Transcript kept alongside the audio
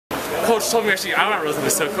coach told me, actually, I'm not really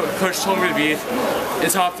this, so coach told me to be in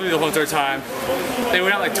top 3 the whole entire time. They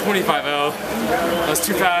went out like 25-0. I was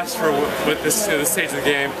too fast for with this stage of the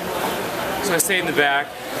game, so I stayed in the back.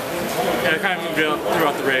 And I kind of moved out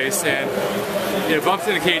throughout the race, and bumped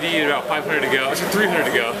into KD at about 500 to go, actually 300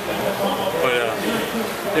 to go. But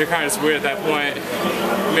they were kind of just weird at that point.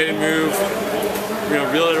 Made a move,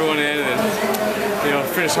 reeled everyone in, and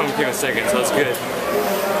then finished home and came in second, so that's good.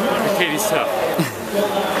 KD's tough.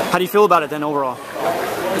 How do you feel about it then overall?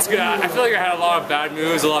 It's good. I feel like I had a lot of bad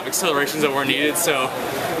moves, a lot of accelerations that weren't needed, so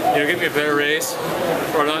give me a better race,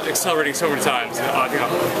 or not accelerating so many times. I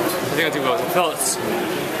think I'll do well.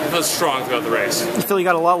 I felt strong throughout the race. You feel you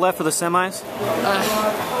got a lot left for the semis?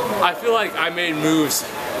 I feel like I made moves.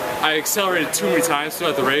 I accelerated too many times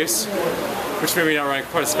throughout the race, which made me not run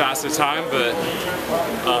quite as fast at a time, but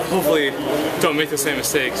hopefully don't make the same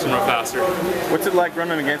mistakes and run faster. What's it like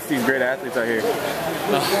running against these great athletes out here?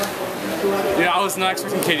 I was not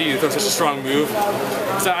expecting KD to throw such a strong move,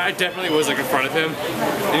 so I definitely was in front of him,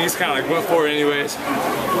 and he's kind of went forward anyways,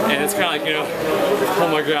 and it's kind of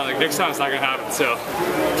hold my ground, next time it's not going to happen, so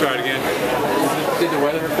try it again. Did the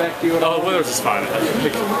weather affect you at all? Oh, the weather was just fine.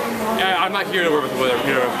 I'm not here to work with the weather, I'm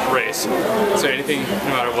here to race, so anything,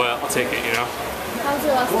 no matter what, I'll take it, How was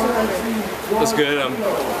your last 200? It was good.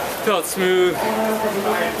 Felt smooth.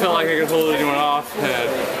 Felt like I could hold anyone off, and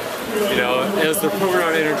it was the appropriate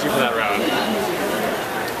amount of energy for that round.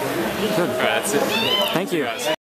 Good. All right, that's it. Thank you.